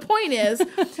wrong. But the point is,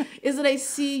 is that I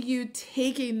see you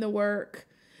taking the work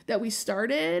that we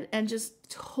started and just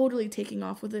totally taking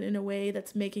off with it in a way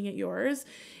that's making it yours.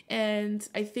 And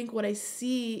I think what I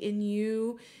see in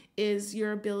you is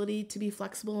your ability to be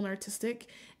flexible and artistic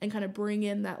and kind of bring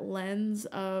in that lens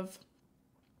of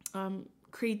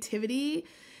creativity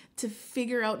to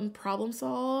figure out and problem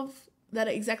solve. That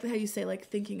exactly how you say, like,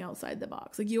 thinking outside the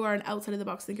box. Like, you are an outside of the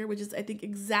box thinker, which is, I think,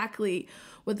 exactly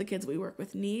what the kids we work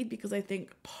with need, because I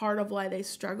think part of why they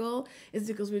struggle is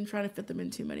because we've been trying to fit them in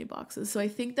too many boxes. So I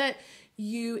think that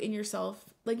you in yourself,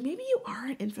 like, maybe you are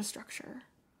an infrastructure.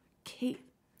 Kate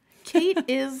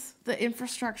is the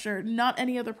infrastructure, not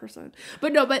any other person.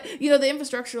 But no, but, you know, the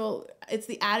infrastructural, it's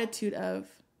the attitude of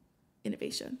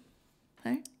innovation.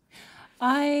 Okay?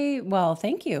 Well,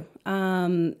 thank you.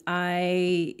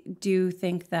 I do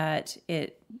think that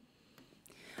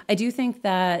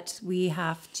we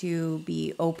have to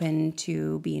be open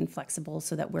to being flexible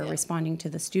so that we're responding to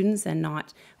the students and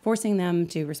not forcing them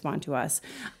to respond to us.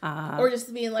 Or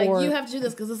just being like, you have to do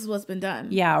this because this is what's been done.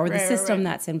 Yeah, or the system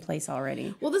that's in place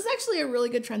already. Well, this is actually a really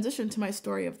good transition to my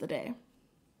story of the day.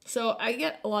 So I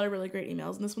get a lot of really great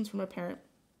emails, and this one's from a parent.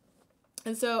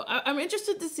 And so I'm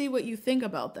interested to see what you think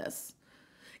about this.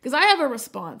 Because I have a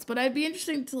response, but I'd be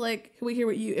interested to, like, we hear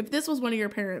what you, if this was one of your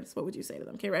parents, what would you say to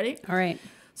them? Okay, ready? All right.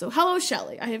 So, hello,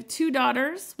 Shelly. I have 2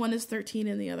 daughters. One is 13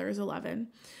 and the other is 11.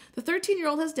 The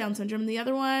 13-year-old has Down syndrome. And the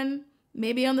other one,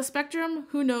 maybe on the spectrum.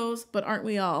 Who knows? But aren't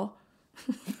we all?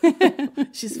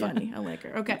 She's funny. Yeah. I like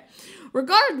her. Okay.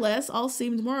 Regardless, all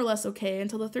seemed more or less okay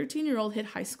until the 13-year-old hit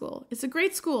high school. It's a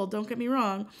great school, don't get me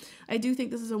wrong. I do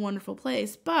think this is a wonderful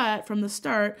place. But from the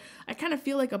start, I kind of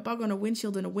feel like a bug on a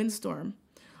windshield in a windstorm.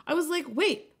 I was like,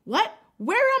 wait, what?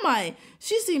 Where am I?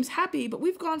 She seems happy, but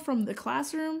we've gone from the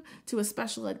classroom to a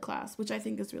special ed class, which I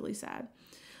think is really sad.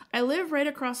 I live right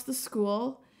across the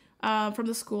school, from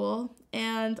the school,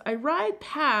 and I ride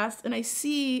past and I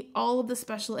see all of the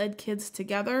special ed kids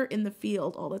together in the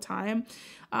field all the time.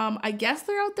 I guess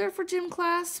they're out there for gym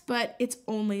class, but it's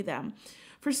only them.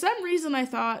 For some reason, I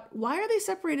thought, why are they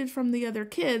separated from the other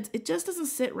kids? It just doesn't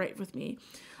sit right with me.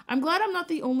 I'm glad I'm not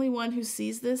the only one who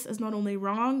sees this as not only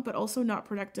wrong, but also not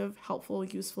productive, helpful,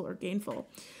 useful, or gainful.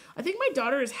 I think my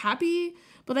daughter is happy,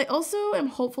 but I also am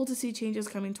hopeful to see changes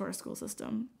coming to our school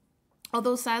system.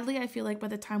 Although sadly, I feel like by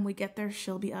the time we get there,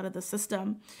 she'll be out of the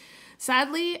system.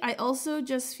 Sadly, I also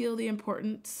just feel the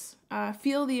importance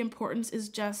is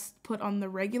just put on the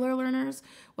regular learners,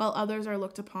 while others are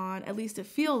looked upon, at least it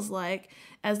feels like,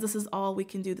 as this is all we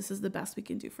can do, this is the best we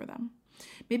can do for them.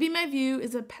 Maybe my view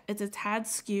is it's a tad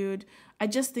skewed. I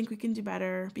just think we can do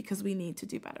better because we need to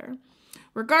do better.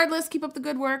 Regardless, keep up the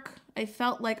good work. I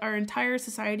felt like our entire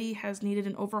society has needed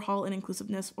an overhaul in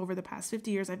inclusiveness over the past 50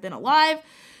 years I've been alive.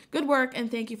 Good work, and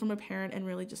thank you from a parent and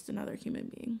really just another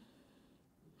human being.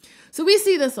 So we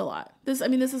see this a lot. This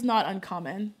is not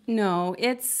uncommon. No,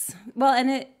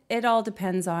 and it all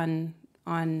depends on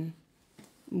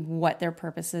what their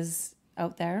purpose is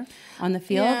out there on the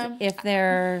field. Yeah. If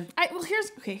they're...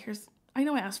 here's... I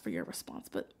know I asked for your response,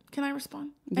 but can I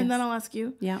respond? Yes. And then I'll ask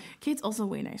you. Yeah. Kate's also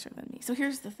way nicer than me. So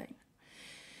here's the thing.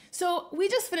 So we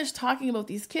just finished talking about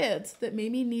these kids that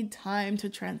maybe need time to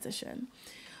transition.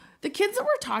 The kids that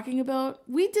we're talking about,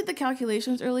 we did the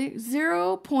calculations earlier,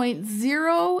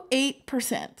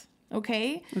 0.08%.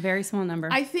 Okay? A very small number.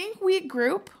 I think we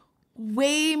group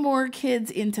way more kids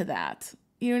into that.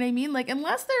 You know what I mean? Like,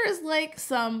 unless there is like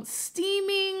some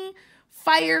steaming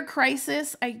fire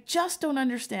crisis, I just don't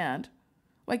understand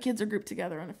why kids are grouped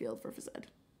together on a field for phys ed.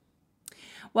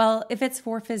 Well, if it's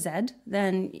for phys ed,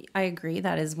 then I agree.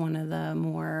 That is one of the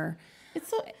more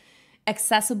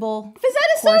accessible phys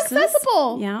ed is courses. So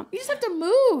accessible. Yeah. You just have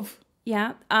to move.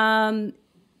 Yeah. I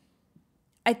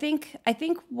think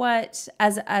what,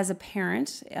 as a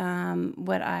parent,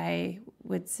 what I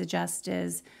would suggest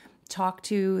is talk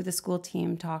to the school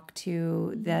team, talk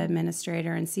to the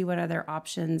administrator, and see what other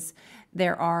options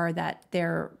there are that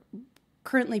they're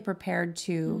currently prepared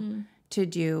to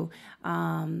do. You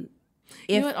know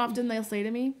what often they'll say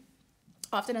to me?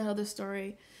 Often I tell this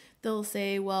story. They'll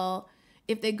say, well,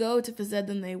 if they go to phys ed,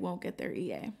 then they won't get their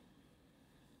EA.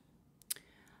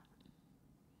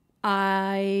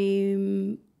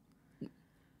 You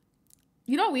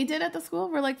know what we did at the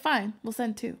school? We're like, fine, we'll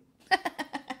send 2.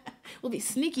 We'll be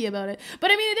sneaky about it. But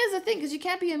I mean, it is a thing because you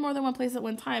can't be in more than one place at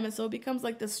one time. And so it becomes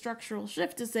like this structural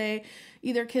shift to say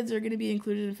either kids are going to be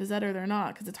included in phys ed or they're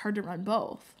not, because it's hard to run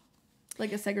both.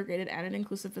 Like a segregated and an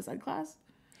inclusive phys ed class.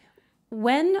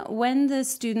 When the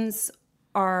students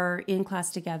are in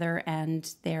class together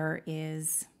and there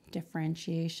is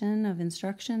differentiation of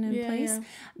instruction in place,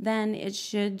 then it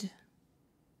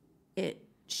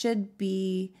should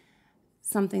be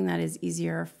something that is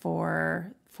easier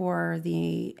for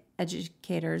the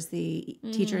educators, the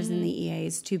teachers and the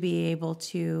EAs to be able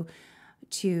to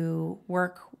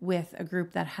work with a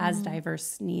group that has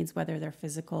diverse needs, whether they're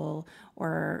physical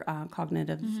or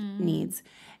cognitive needs.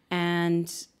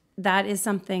 And that is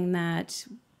something that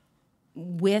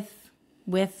with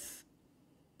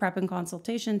prep and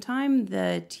consultation time,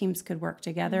 the teams could work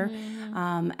together.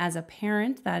 As a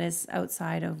parent, that is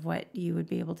outside of what you would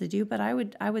be able to do. But I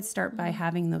would start by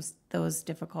having those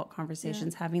difficult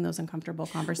conversations, having those uncomfortable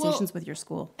conversations with your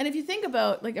school. And if you think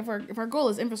about, like, if our goal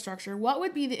is infrastructure, what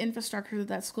would be the infrastructure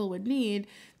that school would need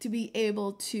to be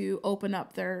able to open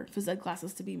up their phys ed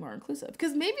classes to be more inclusive?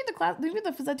 Because maybe the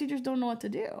phys ed teachers don't know what to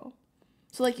do.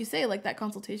 So like you say, like that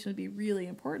consultation would be really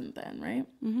important then, right?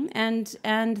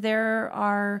 And there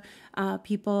are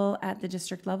people at the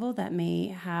district level that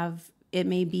may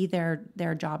be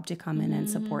their job to come in and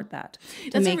support that,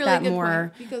 to That's make a really that good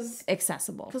more point, because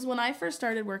accessible. Because when I first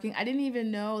started working, I didn't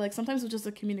even know, like sometimes it was just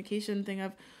a communication thing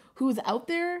of who's out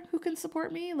there who can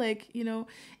support me, like, you know,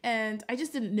 and I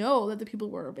just didn't know that the people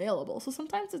were available. So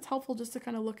sometimes it's helpful just to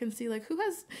kind of look and see, like, who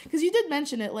has, because you did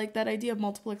mention it, like that idea of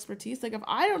multiple expertise. Like if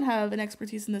I don't have an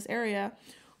expertise in this area,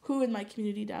 who in my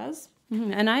community does?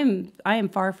 And I am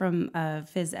far from a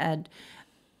phys ed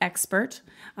expert.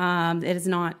 It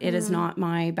is not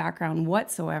my background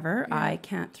whatsoever. I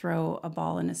can't throw a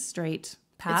ball in a straight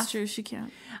path. It's true, she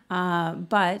can't.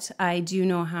 But I do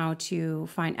know how to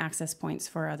find access points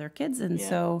for other kids, and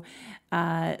so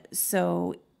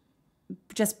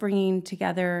just bringing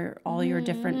together all your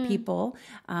different people,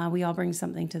 we all bring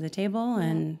something to the table,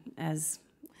 and as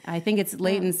I think it's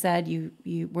Leighton said,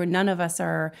 where none of us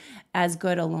are as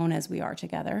good alone as we are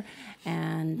together.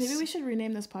 And maybe we should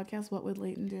rename this podcast "What Would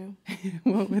Leighton Do?"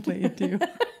 What would Leighton do?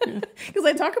 Because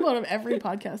I talk about him every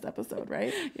podcast episode,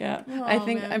 right? Yeah. Oh,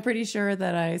 I'm pretty sure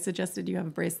that I suggested you have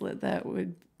a bracelet that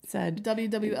said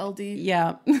WWLD.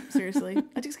 Yeah. Seriously.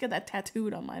 I just get that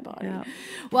tattooed on my body. Yeah.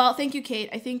 Well, thank you, Kate.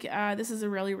 I think this is a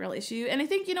really real issue. And I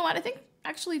think, you know what? I think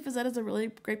actually phys ed is a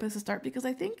really great place to start, because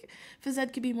I think phys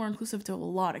ed could be more inclusive to a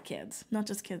lot of kids, not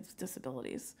just kids with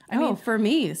disabilities. I mean, for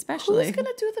me especially. Who's going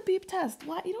to do the beep test?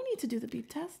 Why? You don't need to do the beep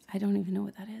test. I don't even know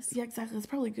what that is. Yeah, exactly. That's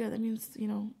probably good. That means, you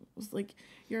know, it was like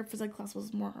your phys ed class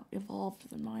was more evolved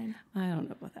than mine. I don't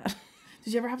know about that.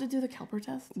 Did you ever have to do the Kelper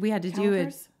test? We had to do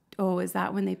it. Oh, is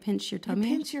that when they pinch your tummy?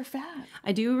 They pinch your fat.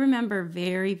 I do remember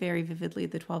very, very vividly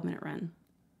the 12-minute run.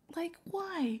 Like,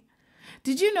 why?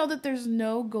 Did you know that there's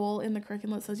no goal in the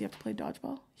curriculum that says you have to play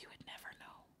dodgeball? You would never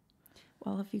know.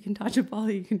 Well, if you can dodge a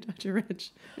ball, you can dodge a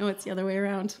wrench. No, it's the other way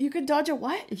around. You could dodge a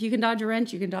what? If you can dodge a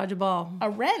wrench, you can dodge a ball. A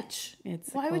wrench?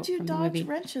 Why would you dodge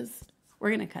wrenches? We're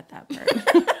going to cut that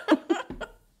part.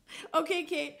 Okay,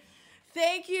 Kate.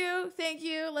 Thank you. Thank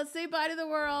you. Let's say bye to the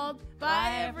world.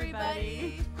 Bye,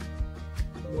 everybody.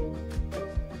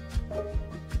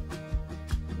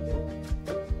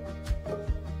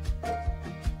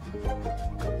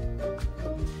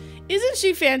 Isn't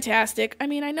she fantastic? I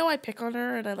mean, I know I pick on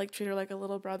her and I like treat her like a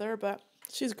little brother, but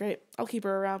she's great. I'll keep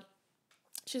her around.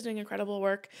 She's doing incredible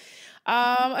work.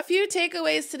 A few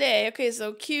takeaways today. Okay,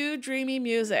 so cue dreamy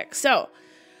music. So,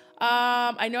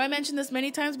 I know I mentioned this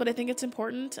many times, but I think it's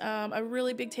important. A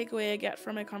really big takeaway I get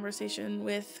from my conversation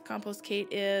with Compost Kate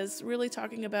is really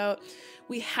talking about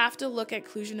we have to look at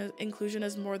inclusion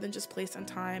as more than just place and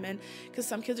time, and because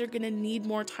some kids are going to need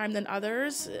more time than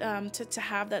others to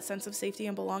have that sense of safety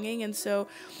and belonging. And so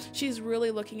she's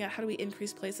really looking at how do we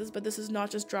increase places, but this is not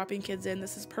just dropping kids in.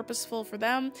 This is purposeful for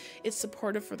them. It's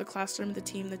supportive for the classroom, the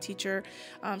team, the teacher.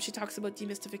 She talks about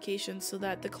demystification so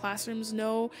that the classrooms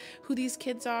know who these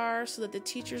kids are, so that the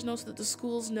teachers know, so that the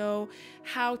schools know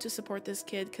how to support this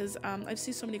kid. Because I've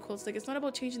seen so many quotes like, it's not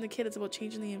about changing the kid, it's about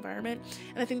changing the environment.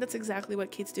 And I think that's exactly what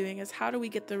Kate's doing, is how do we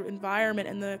get the environment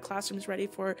and the classrooms ready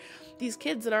for these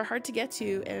kids that are hard to get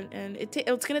to, and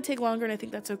it's going to take longer, and I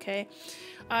think that's okay.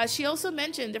 She also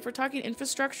mentioned, if we're talking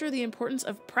infrastructure, the importance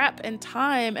of prep and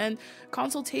time and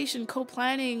consultation,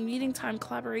 co-planning, meeting time,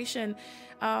 collaboration.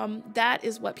 That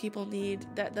is what people need,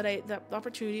 that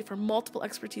opportunity for multiple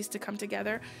expertise to come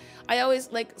together. I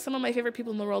always, like, some of my favorite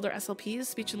people in the world are SLPs,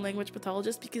 speech and language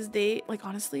pathologists, because they, like,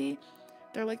 honestly,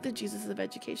 they're like the Jesus of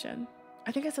education.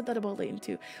 I think I said that about Leighton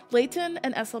too. Leighton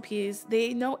and SLPs,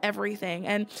 they know everything.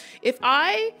 And if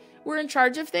I were in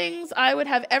charge of things, I would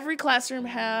have every classroom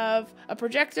have a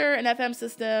projector, an FM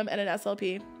system, and an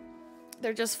SLP.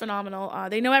 They're just phenomenal.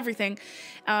 They know everything.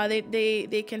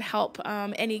 They can help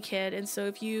any kid. And so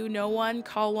if you know one,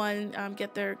 call one,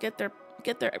 get their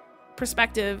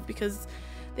perspective, because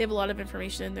they have a lot of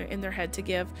information in their head to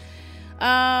give.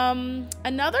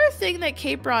 Another thing that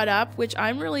Kate brought up, which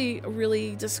I'm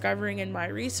really discovering in my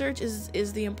research,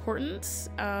 is the importance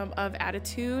of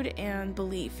attitude and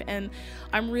belief. And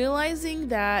I'm realizing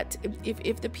that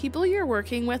if the people you're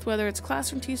working with, whether it's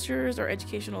classroom teachers or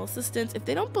educational assistants, if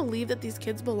they don't believe that these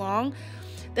kids belong,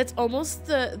 that's almost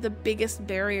the biggest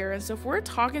barrier. And so if we're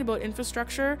talking about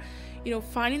infrastructure,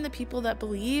 finding the people that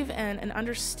believe and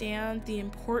understand the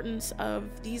importance of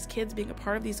these kids being a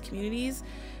part of these communities,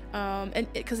 and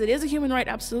because it is a human right,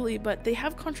 absolutely, but they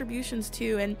have contributions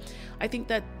too. And I think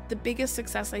that the biggest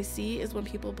success I see is when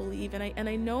people believe, and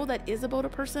I know that is about a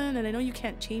person, and I know you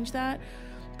can't change that,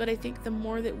 but I think the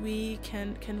more that we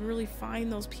can really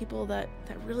find those people that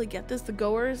really get this, the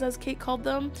goers, as Kate called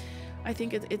them, I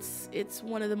think it's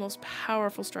one of the most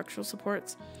powerful structural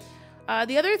supports.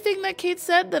 The other thing that Kate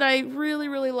said that I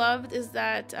really loved is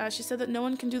that she said that no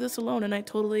one can do this alone, and I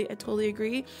totally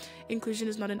agree. Inclusion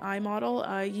is not an I model.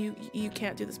 You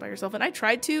can't do this by yourself, and I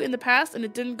tried to in the past, and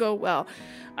it didn't go well.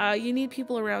 You need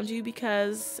people around you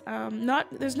because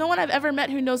there's no one I've ever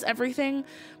met who knows everything,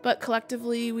 but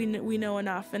collectively we know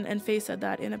enough. And Faye said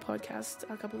that in a podcast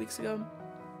a couple weeks ago.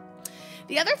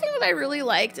 The other thing that I really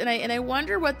liked, and I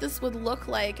wonder what this would look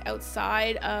like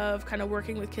outside of kind of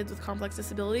working with kids with complex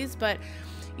disabilities, but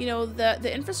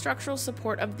the infrastructural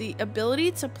support of the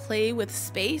ability to play with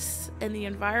space and the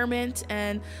environment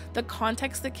and the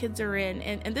context that kids are in.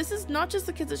 And this is not just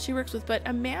the kids that she works with, but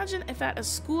imagine if at a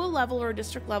school level or a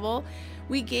district level,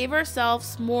 we gave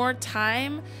ourselves more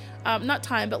time, not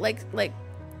time, but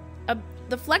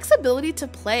the flexibility to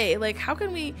play. Like, how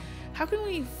can we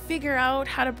figure out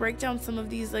how to break down some of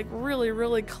these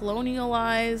really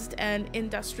colonialized and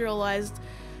industrialized,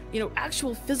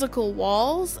 actual physical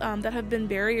walls that have been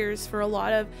barriers for a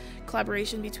lot of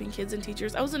collaboration between kids and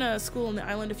teachers. I was in a school on the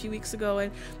island a few weeks ago,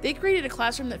 and they created a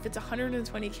classroom that fits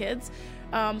 120 kids,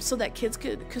 so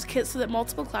that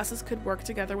multiple classes could work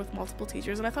together with multiple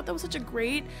teachers. And I thought that was such a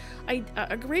great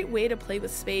way to play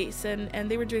with space. And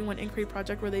they were doing one inquiry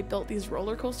project where they built these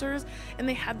roller coasters, and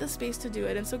they had the space to do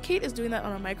it. And so Kate is doing that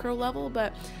on a micro level,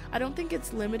 but I don't think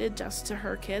it's limited just to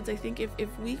her kids. I think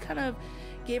if we kind of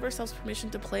gave ourselves permission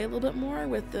to play a little bit more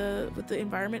with the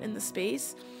environment and the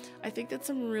space, I think that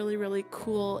some really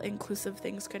cool inclusive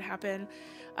things could happen.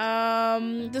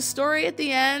 The story at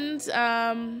the end,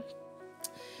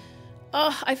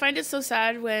 I find it so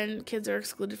sad when kids are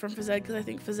excluded from phys ed, because I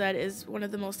think phys ed is one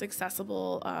of the most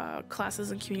accessible classes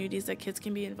and communities that kids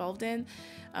can be involved in.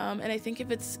 And I think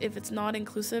if it's not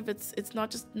inclusive, it's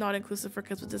not just not inclusive for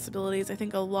kids with disabilities. I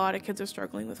think a lot of kids are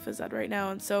struggling with phys ed right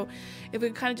now. And so if we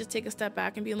kind of just take a step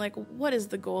back and be like, what is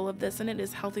the goal of this? And it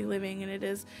is healthy living, and it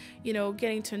is,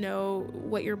 getting to know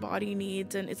what your body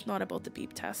needs, and it's not about the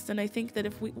beep test. And I think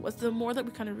that the more that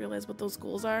we kind of realize what those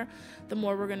goals are, the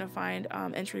more we're going to find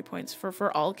entry points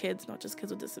for all kids, not just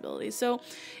kids with disabilities. So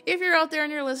if you're out there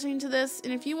and you're listening to this,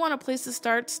 and if you want a place to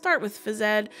start with phys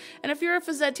ed. And if you're a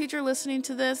phys ed teacher listening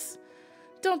to this,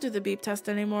 don't do the beep test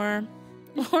anymore,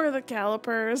 or the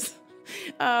calipers.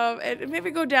 And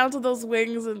maybe go down to those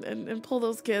wings and pull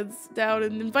those kids down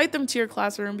and invite them to your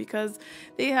classroom, because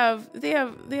they have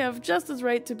just as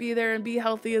right to be there and be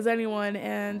healthy as anyone.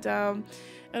 And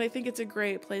I think it's a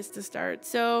great place to start.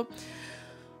 So,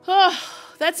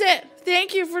 that's it.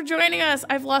 Thank you for joining us.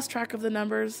 I've lost track of the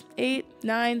numbers. 8,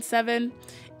 9, 7.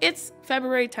 It's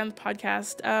February 10th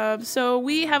podcast. So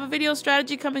we have a video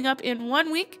strategy coming up in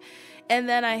 1 week. And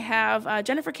then I have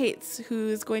Jennifer Cates,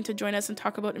 who's going to join us and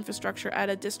talk about infrastructure at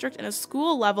a district and a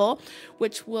school level,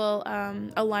 which will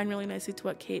align really nicely to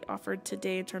what Kate offered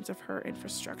today in terms of her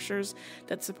infrastructures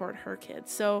that support her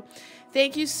kids. So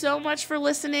thank you so much for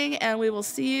listening, and we will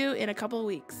see you in a couple of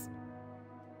weeks.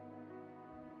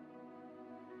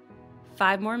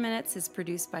 5 More Minutes is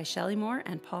produced by Shelley Moore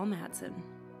and Paul Madsen.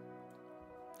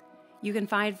 You can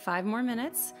find 5 More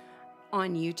Minutes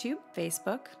on YouTube,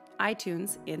 Facebook,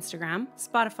 iTunes, Instagram,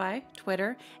 Spotify,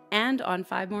 Twitter, and on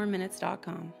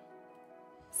 5moreminutes.com.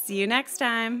 See you next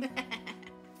time.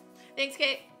 Thanks,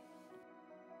 Kate.